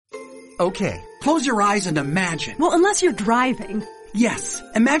Okay, close your eyes and imagine. Well, unless you're driving. Yes,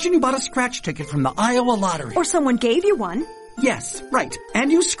 imagine you bought a scratch ticket from the Iowa Lottery. Or someone gave you one. Yes, right.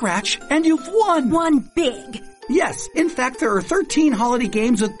 And you scratch, and you've won. Won big. Yes, in fact, there are 13 holiday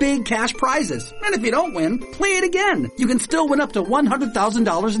games with big cash prizes. And if you don't win, play it again. You can still win up to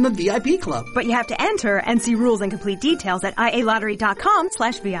 $100,000 in the VIP club. But you have to enter and see rules and complete details at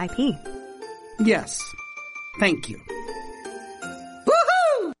ialottery.com/VIP. Yes. Thank you.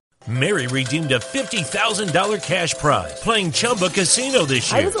 Mary redeemed a $50,000 cash prize playing Chumba Casino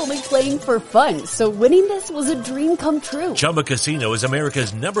this year. I was only playing for fun, so winning this was a dream come true. Chumba Casino is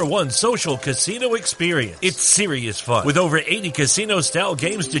America's #1 social casino experience. It's serious fun. With over 80 casino-style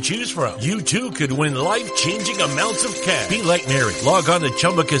games to choose from, you too could win life-changing amounts of cash. Be like Mary. Log on to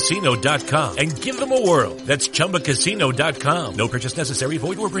ChumbaCasino.com and give them a whirl. That's ChumbaCasino.com. No purchase necessary.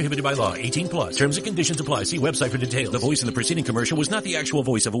 Void or prohibited by law. 18+. Terms and conditions apply. See website for details. The voice in the preceding commercial was not the actual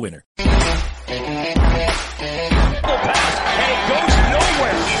voice of a winner. Pass, and it goes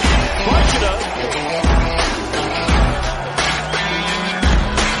nowhere. Barchida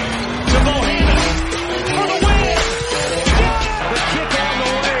to Bohanna for the win. The kick out of the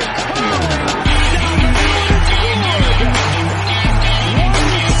way. Down the middle and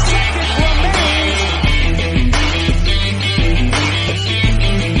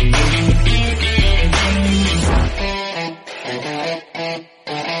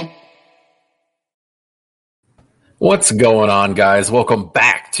What's going on, guys? Welcome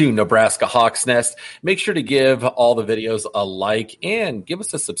back to Nebraska Hawks Nest. Make sure to give all the videos a like and give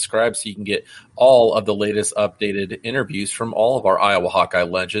us a subscribe so you can get all of the latest updated interviews from all of our Iowa Hawkeye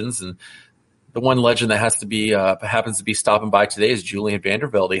legends. And the one legend that happens to be stopping by today is Julian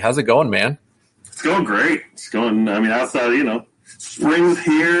Vandervelde. How's it going, man? It's going great. It's going, outside, spring's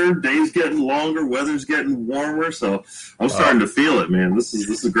here, days getting longer, weather's getting warmer, so I'm starting to feel it, man. This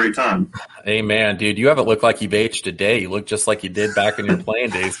is a great time. Hey, man, dude, you haven't looked like you've aged a day. You look just like you did back in your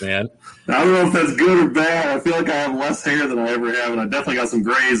playing days, man. I don't know if that's good or bad. I feel like I have less hair than I ever have, and I definitely got some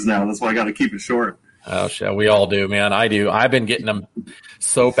grays now. That's why I got to keep it short. Oh, shit, we all do, man. I do. I've been getting them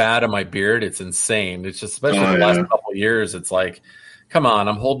so bad in my beard. It's insane. It's just, especially the last couple of years, it's like, come on,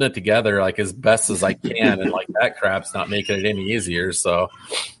 I'm holding it together like as best as I can, and like that crap's not making it any easier. So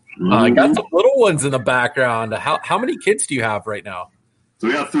I got some little ones in the background. How many kids do you have right now? So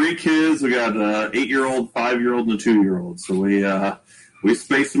we got 3 kids. We got an 8-year-old, 5-year-old, and a 2-year-old. So we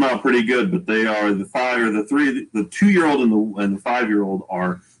spaced them out pretty good, but they are the 2-year-old and the 5-year-old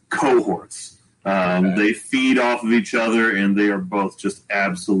are cohorts. They feed off of each other, and they are both just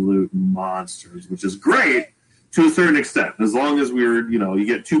absolute monsters, which is great. To a certain extent, as long as you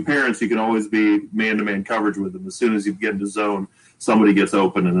get 2 parents, you can always be man-to-man coverage with them. As soon as you get into zone, somebody gets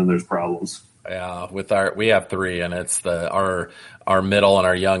open, and then there's problems. Yeah, we have 3, and it's our middle and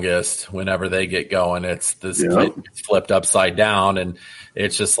our youngest. Whenever they get going, it's flipped upside down, and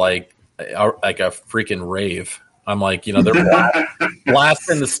it's just like a freaking rave. I'm like, they're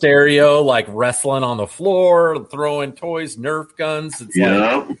blasting the stereo, like wrestling on the floor, throwing toys, Nerf guns. It's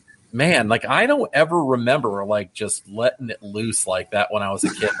like. Man, like I don't ever remember like just letting it loose like that when I was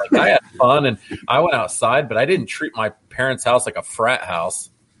a kid. Like I had fun and I went outside, but I didn't treat my parents' house like a frat house.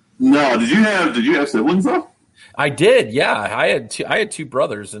 No, did you have siblings though? I did, yeah. I had 2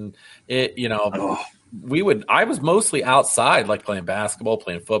 brothers, and I was mostly outside, like playing basketball,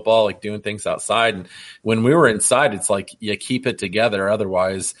 playing football, like doing things outside. And when we were inside, it's like you keep it together,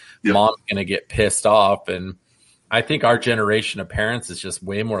 otherwise mom's gonna get pissed off. And I think our generation of parents is just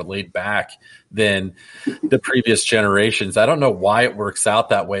way more laid back than the previous generations. I don't know why it works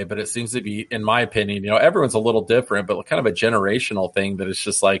out that way, but it seems to be, in my opinion, everyone's a little different, but kind of a generational thing that it's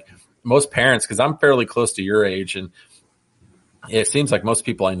just like most parents, because I'm fairly close to your age, and it seems like most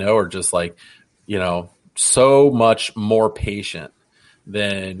people I know are just like, so much more patient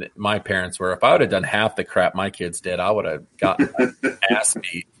than my parents were. If I would have done half the crap my kids did, I would have gotten my ass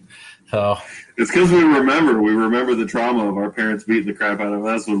beat. So it's because we remember the trauma of our parents beating the crap out of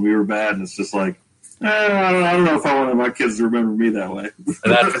us when we were bad, and it's just like, I don't know if I want my kids to remember me that way.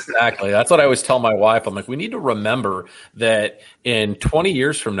 That's what I always tell my wife. I'm like, we need to remember that in 20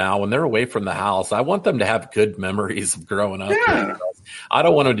 years from now, when they're away from the house, I want them to have good memories of growing up. Yeah. I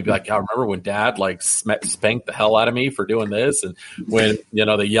don't want them to be like, I remember when Dad like spanked the hell out of me for doing this, and when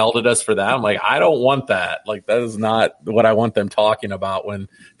they yelled at us for that. I'm like, I don't want that. Like that is not what I want them talking about when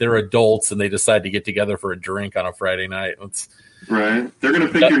they're adults and they decide to get together for a drink on a Friday night. Right. They're going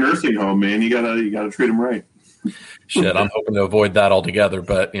to pick your nursing home, man. You gotta treat them right. Shit, I'm hoping to avoid that altogether.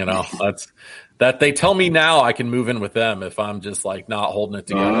 But, that they tell me now I can move in with them if I'm just like not holding it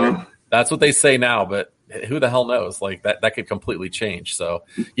together. That's what they say now. But who the hell knows? Like that could completely change. So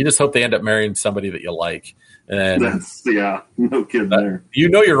you just hope they end up marrying somebody that you like. And That's no kidding there. You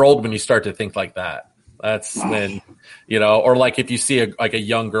know you're old when you start to think like that. That's when, or like if you see a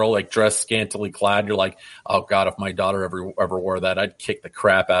young girl like dressed scantily clad, you're like, oh God, if my daughter ever wore that, I'd kick the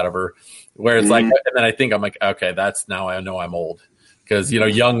crap out of her. Where it's like, and then I think I'm like, okay, that's now I know I'm old because the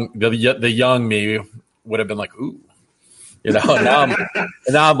young me would have been like, ooh, now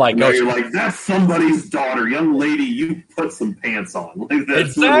I'm like, no, you're like, that's somebody's daughter, young lady. You put some pants on. Like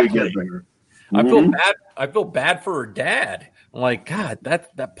that's exactly. When we get there. I feel bad for her dad. I'm like, God,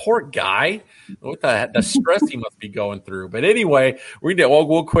 that poor guy. What the stress he must be going through. But anyway,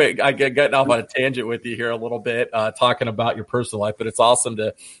 we'll quit. I getting off on a tangent with you here a little bit, talking about your personal life. But it's awesome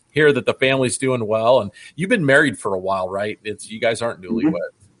to hear that the family's doing well. And you've been married for a while, right? You guys aren't newlyweds.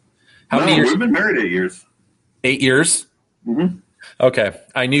 How many years? We've been married 8 years. 8 years. Mm-hmm. Okay,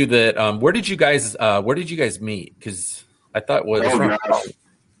 I knew that. Where did you guys meet? Because I thought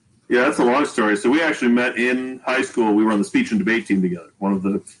Yeah, that's a long story. So we actually met in high school. We were on the speech and debate team together. One of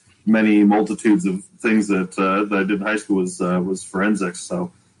the many multitudes of things that I did in high school was forensics.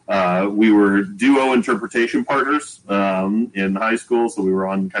 So we were duo interpretation partners in high school. So we were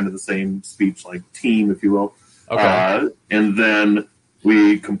on kind of the same speech team, if you will. Okay. And then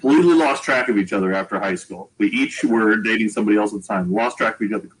we completely lost track of each other after high school. We each were dating somebody else at the time. Lost track of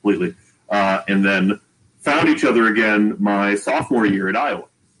each other completely, and then found each other again my sophomore year at Iowa.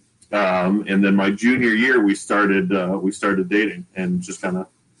 And then my junior year, we started dating and just kind of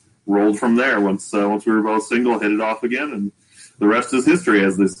rolled from there. Once we were both single, hit it off again, and the rest is history,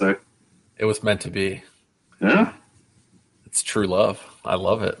 as they say. It was meant to be. Yeah, it's true love. I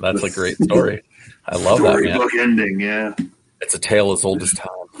love it. That's a great story. I love that, man. Storybook ending. Yeah, it's a tale as old as time.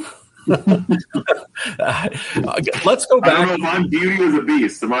 Let's go back. I don't know if I'm Beauty or the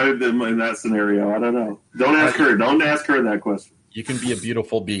Beast. Am I in that scenario? I don't know. Don't ask her. Don't ask her that question. You can be a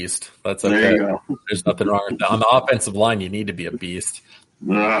beautiful beast. That's okay. There you go. There's nothing wrong with that. On the offensive line, you need to be a beast.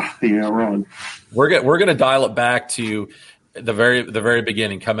 You're not wrong. We're gonna dial it back to the very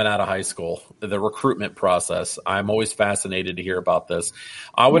beginning, coming out of high school, the recruitment process. I'm always fascinated to hear about this.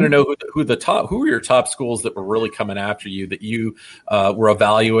 I want to know who were your top schools that were really coming after you, that you were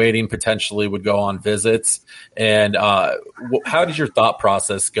evaluating, potentially would go on visits, and how did your thought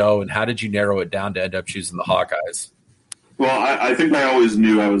process go, and how did you narrow it down to end up choosing the Hawkeyes? Well, I think I always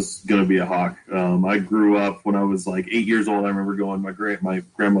knew I was going to be a Hawk. I grew up when I was 8 years old. I remember going. My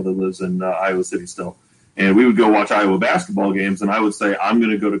grandmother lives in Iowa City still, and we would go watch Iowa basketball games. And I would say, I'm going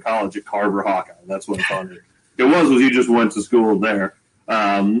to go to college at Carver Hawkeye. That's what I thought it was. You just went to school there.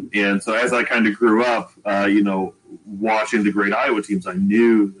 And so as I kind of grew up, watching the great Iowa teams, I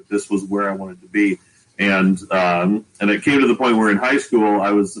knew that this was where I wanted to be. And it came to the point where in high school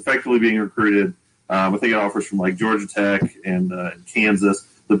I was effectively being recruited. I think it offers from Georgia Tech and Kansas.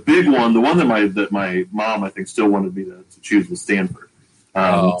 The big one, the one that my mom I think still wanted me to choose was Stanford.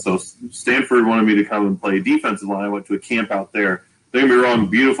 So Stanford wanted me to come and play defensive line. I went to a camp out there. Don't get me wrong,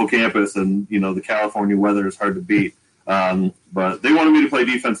 beautiful campus, and the California weather is hard to beat. But they wanted me to play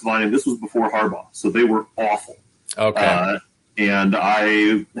defensive line, and this was before Harbaugh, so they were awful. Okay. And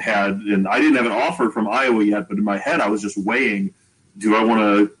I didn't have an offer from Iowa yet, but in my head I was just weighing, do I want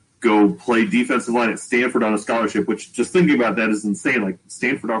to go play defensive line at Stanford on a scholarship, which just thinking about that is insane.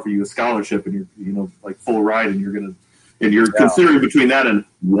 Stanford offer you a scholarship and you're full ride, and you're considering between that and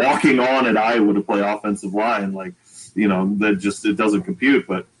walking on at Iowa to play offensive line. That just, it doesn't compute.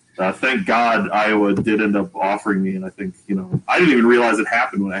 But thank God Iowa did end up offering me. And I think, I didn't even realize it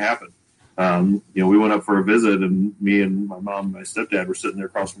happened when it happened. We went up for a visit, and me and my mom and my stepdad were sitting there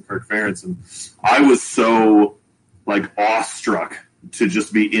across from Kirk Ferentz, and I was so awestruck to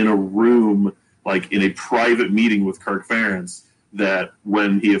just be in a room, in a private meeting with Kirk Ferentz, that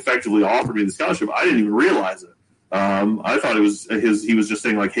when he effectively offered me the scholarship, I didn't even realize it. I thought it was he was just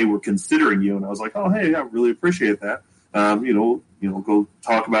saying hey, we're considering you. And I was like, oh, hey, I really appreciate that. Go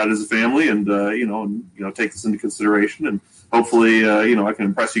talk about it as a family and take this into consideration, and hopefully, I can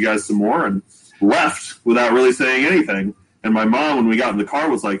impress you guys some more, and left without really saying anything. And my mom, when we got in the car,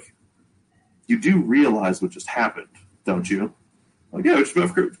 was like, you do realize what just happened, don't you? Yeah, we just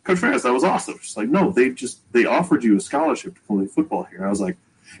met Coach Ferentz. That was awesome. She's like, no, they offered you a scholarship to play football here. And I was like,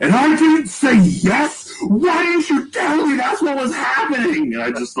 and I didn't say yes? Why didn't you tell me that's what was happening?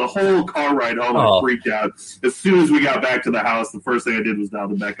 And the whole car ride home, I freaked out. As soon as we got back to the house, the first thing I did was dial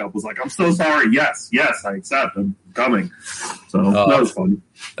them back up. Was like, I'm so sorry. Yes, I accept. I'm coming. So that was fun.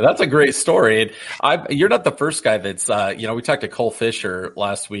 That's a great story. And you're not the first guy that's, we talked to Cole Fisher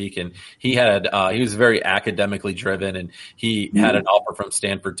last week, and he was very academically driven, and he had an offer from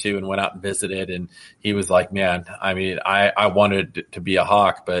Stanford too, and went out and visited. And he was like, man, I mean, I wanted to be a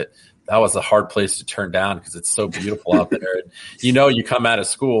Hawk, but that was a hard place to turn down because it's so beautiful out there. And, you come out of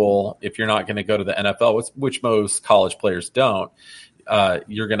school, if you're not going to go to the NFL, which most college players don't,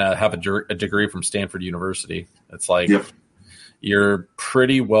 you're going to have a degree from Stanford University. It's like, you're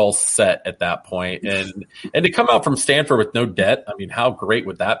pretty well set at that point. And to come out from Stanford with no debt, I mean, how great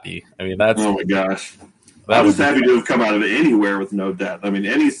would that be? I mean, oh my gosh. I was happy to have come out of anywhere with no debt. I mean,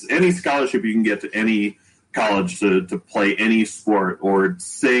 any scholarship you can get to any college to play any sport or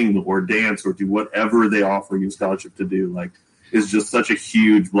sing or dance or do whatever they offer you a scholarship to do, like, is just such a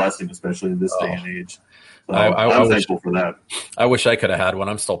huge blessing, especially in this day and age. So I'm thankful for that. I wish I could have had one.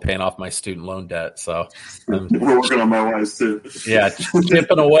 I'm still paying off my student loan debt, so we're working on my wise too. Yeah,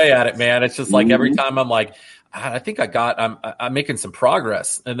 chipping away at it, man. It's just like every time I'm like, I think I'm making some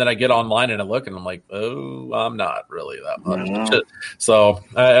progress, and then I get online and I look and I'm like, oh, I'm not really that much. So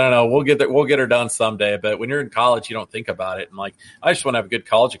I don't know. We'll get her done someday. But when you're in college, you don't think about it. And like, I just want to have a good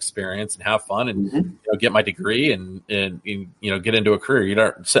college experience and have fun and get my degree and get into a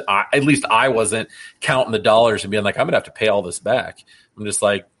career. At least I wasn't counting the dollars and being like, I'm gonna have to pay all this back. I'm just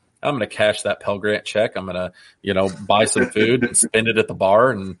like, I'm gonna cash that Pell Grant check. I'm gonna buy some food and spend it at the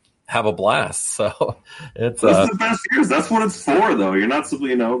bar and have a blast. So it's the best years. That's what it's for, though. You're not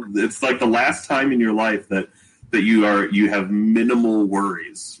simply, it's like the last time in your life that you have minimal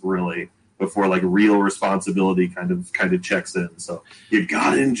worries, really, before like real responsibility kind of checks in. So you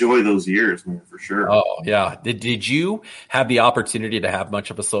gotta enjoy those years, man, for sure. Oh yeah. Did you have the opportunity to have much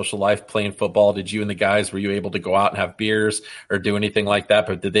of a social life playing football? Did you and the guys, were you able to go out and have beers or do anything like that?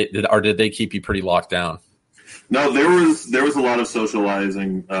 But did they keep you pretty locked down? No, there was a lot of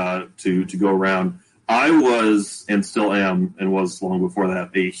socializing to go around. I was, and still am, and was long before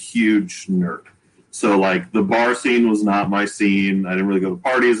that, a huge nerd. So like the bar scene was not my scene. I didn't really go to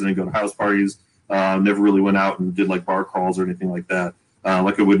parties. I didn't go to house parties. Never really went out and did like bar crawls or anything like that.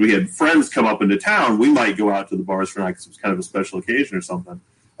 Like when we had friends come up into town, we might go out to the bars for a night because it was kind of a special occasion or something.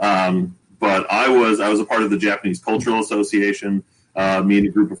 But I was a part of the Japanese Cultural Association. Me and a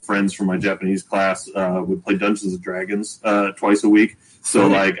group of friends from my Japanese class would play Dungeons and Dragons twice a week. So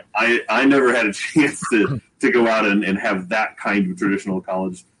like I never had a chance to go out and have that kind of traditional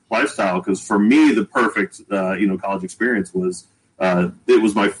college lifestyle, because for me the perfect college experience was it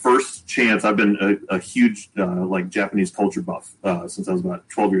was my first chance. I've been a huge like Japanese culture buff since I was about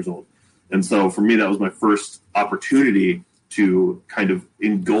 12 years old, and so for me that was my first opportunity to kind of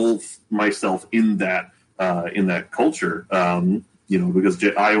engulf myself in that culture. Because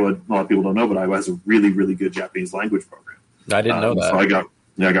Iowa, a lot of people don't know, but Iowa has a really, really good Japanese language program. I didn't know that. So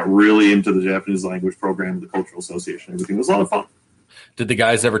I got really into the Japanese language program, the Cultural Association, everything. It was a lot of fun. Did the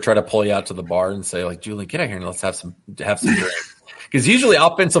guys ever try to pull you out to the bar and say, like, Julian, get out here and let's have some drink? Because usually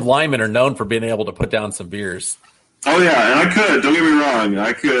offensive linemen are known for being able to put down some beers. Oh yeah, and I could. Don't get me wrong.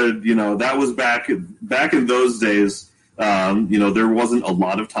 I could. That was back in those days. There wasn't a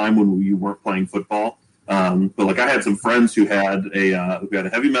lot of time when you weren't playing football. But like I had some friends who had a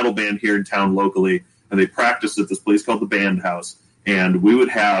heavy metal band here in town locally, and they practiced at this place called the Band House. And we would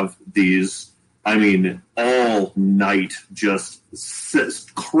have these, all night, just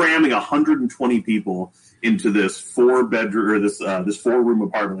cramming 120 people into this 4-bedroom or this 4-room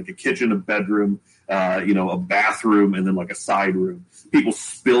apartment, like a kitchen, a bedroom, a bathroom, and then like a side room. People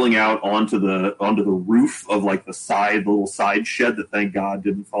spilling out onto the roof of like the little side shed that thank God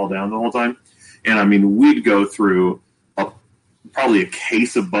didn't fall down the whole time. And we'd go through probably a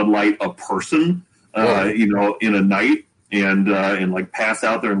case of Bud Light a person, in a night, and like pass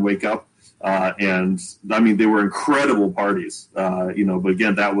out there and wake up. They were incredible parties, but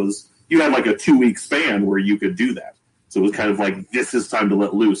again, you had like a 2-week span where you could do that. So it was kind of like, this is time to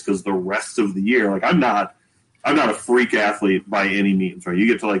let loose, because the rest of the year, like I'm not a freak athlete by any means, right? You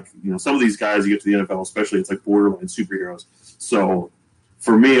get to like, some of these guys, you get to the NFL, especially, it's like borderline superheroes. So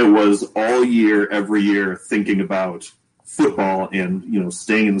for me, it was all year, every year, thinking about football and,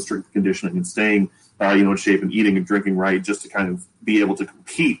 staying in the strength and conditioning and staying, in shape and eating and drinking right, just to kind of be able to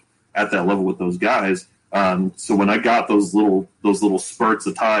compete at that level with those guys. So when I got those little spurts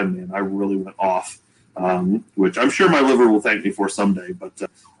of time, man, I really went off, which I'm sure my liver will thank me for someday. But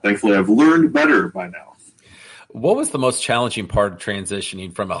thankfully, I've learned better by now. What was the most challenging part of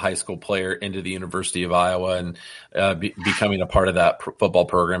transitioning from a high school player into the University of Iowa and becoming a part of that football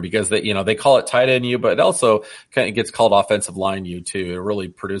program? Because they call it tight end U, but it also kind of gets called offensive line U too. It really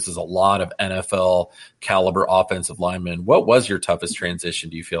produces a lot of NFL caliber offensive linemen. What was your toughest transition,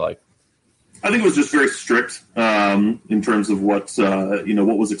 do you feel like? I think it was just very strict in terms of what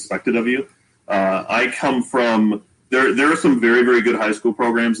was expected of you. I come from there are some very, very good high school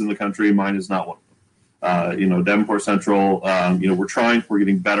programs in the country. Mine is not one of them. Davenport Central, we're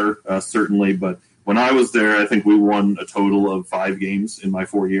getting better, certainly. But when I was there, I think we won a total of 5 games in my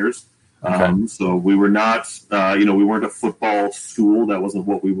 4 years. Okay. So we were not, we weren't a football school. That wasn't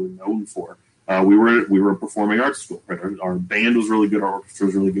what we were known for. We were a performing arts school. Right? Our band was really good. Our orchestra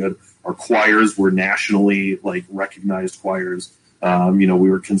was really good. Our choirs were nationally recognized choirs. We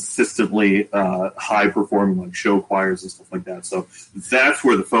were consistently high performing, show choirs and stuff like that. So that's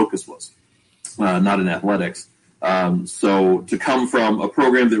where the focus was, not in athletics. So to come from a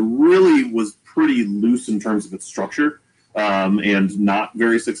program that really was pretty loose in terms of its structure and not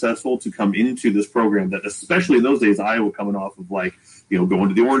very successful, to come into this program that, especially in those days, Iowa coming off of going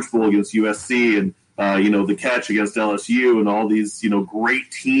to the Orange Bowl against USC and the catch against LSU and all these great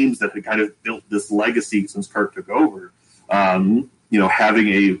teams that had kind of built this legacy since Kirk took over. Having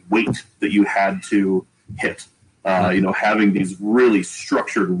a weight that you had to hit, having these really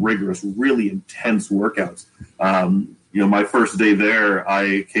structured, rigorous, really intense workouts. My first day there,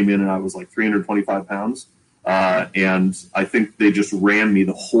 I came in and I was 325 pounds. And I think they just ran me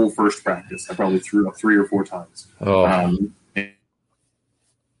the whole first practice. I probably threw up 3 or 4 times.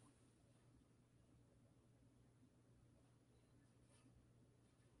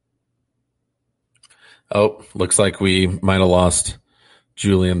 Looks like we might have lost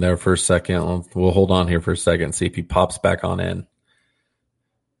Julian there for a second. We'll hold on here for a second and see if he pops back on in.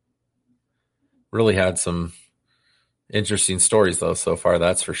 Really had some interesting stories, though, so far,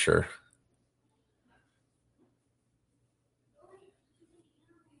 that's for sure.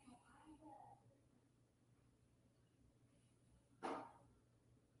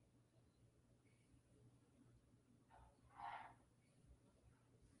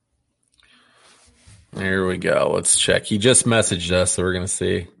 There we go. Let's check. He just messaged us, so we're going to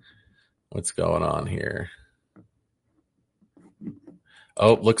see what's going on here.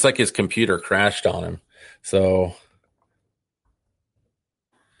 Looks like his computer crashed on him. So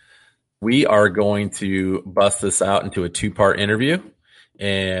we are going to bust this out into a 2-part interview,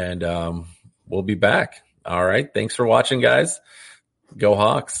 and we'll be back. All right. Thanks for watching, guys. Go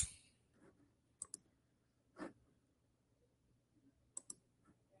Hawks.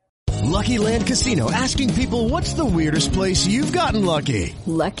 Lucky Land Casino, asking people, what's the weirdest place you've gotten lucky?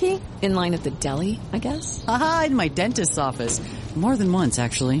 Lucky? In line at the deli, I guess? Aha, in my dentist's office. More than once,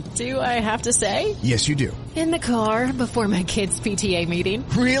 actually. Do I have to say? Yes, you do. In the car before my kids' PTA meeting.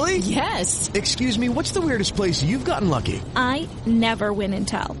 Really? Yes. Excuse me, what's the weirdest place you've gotten lucky? I never win and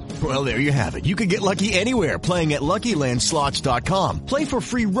tell. Well, there you have it. You can get lucky anywhere, playing at LuckyLandSlots.com. Play for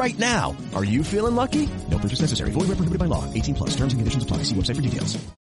free right now. Are you feeling lucky? No purchase necessary. Void where prohibited by law. 18+. Terms and conditions apply. See website for details.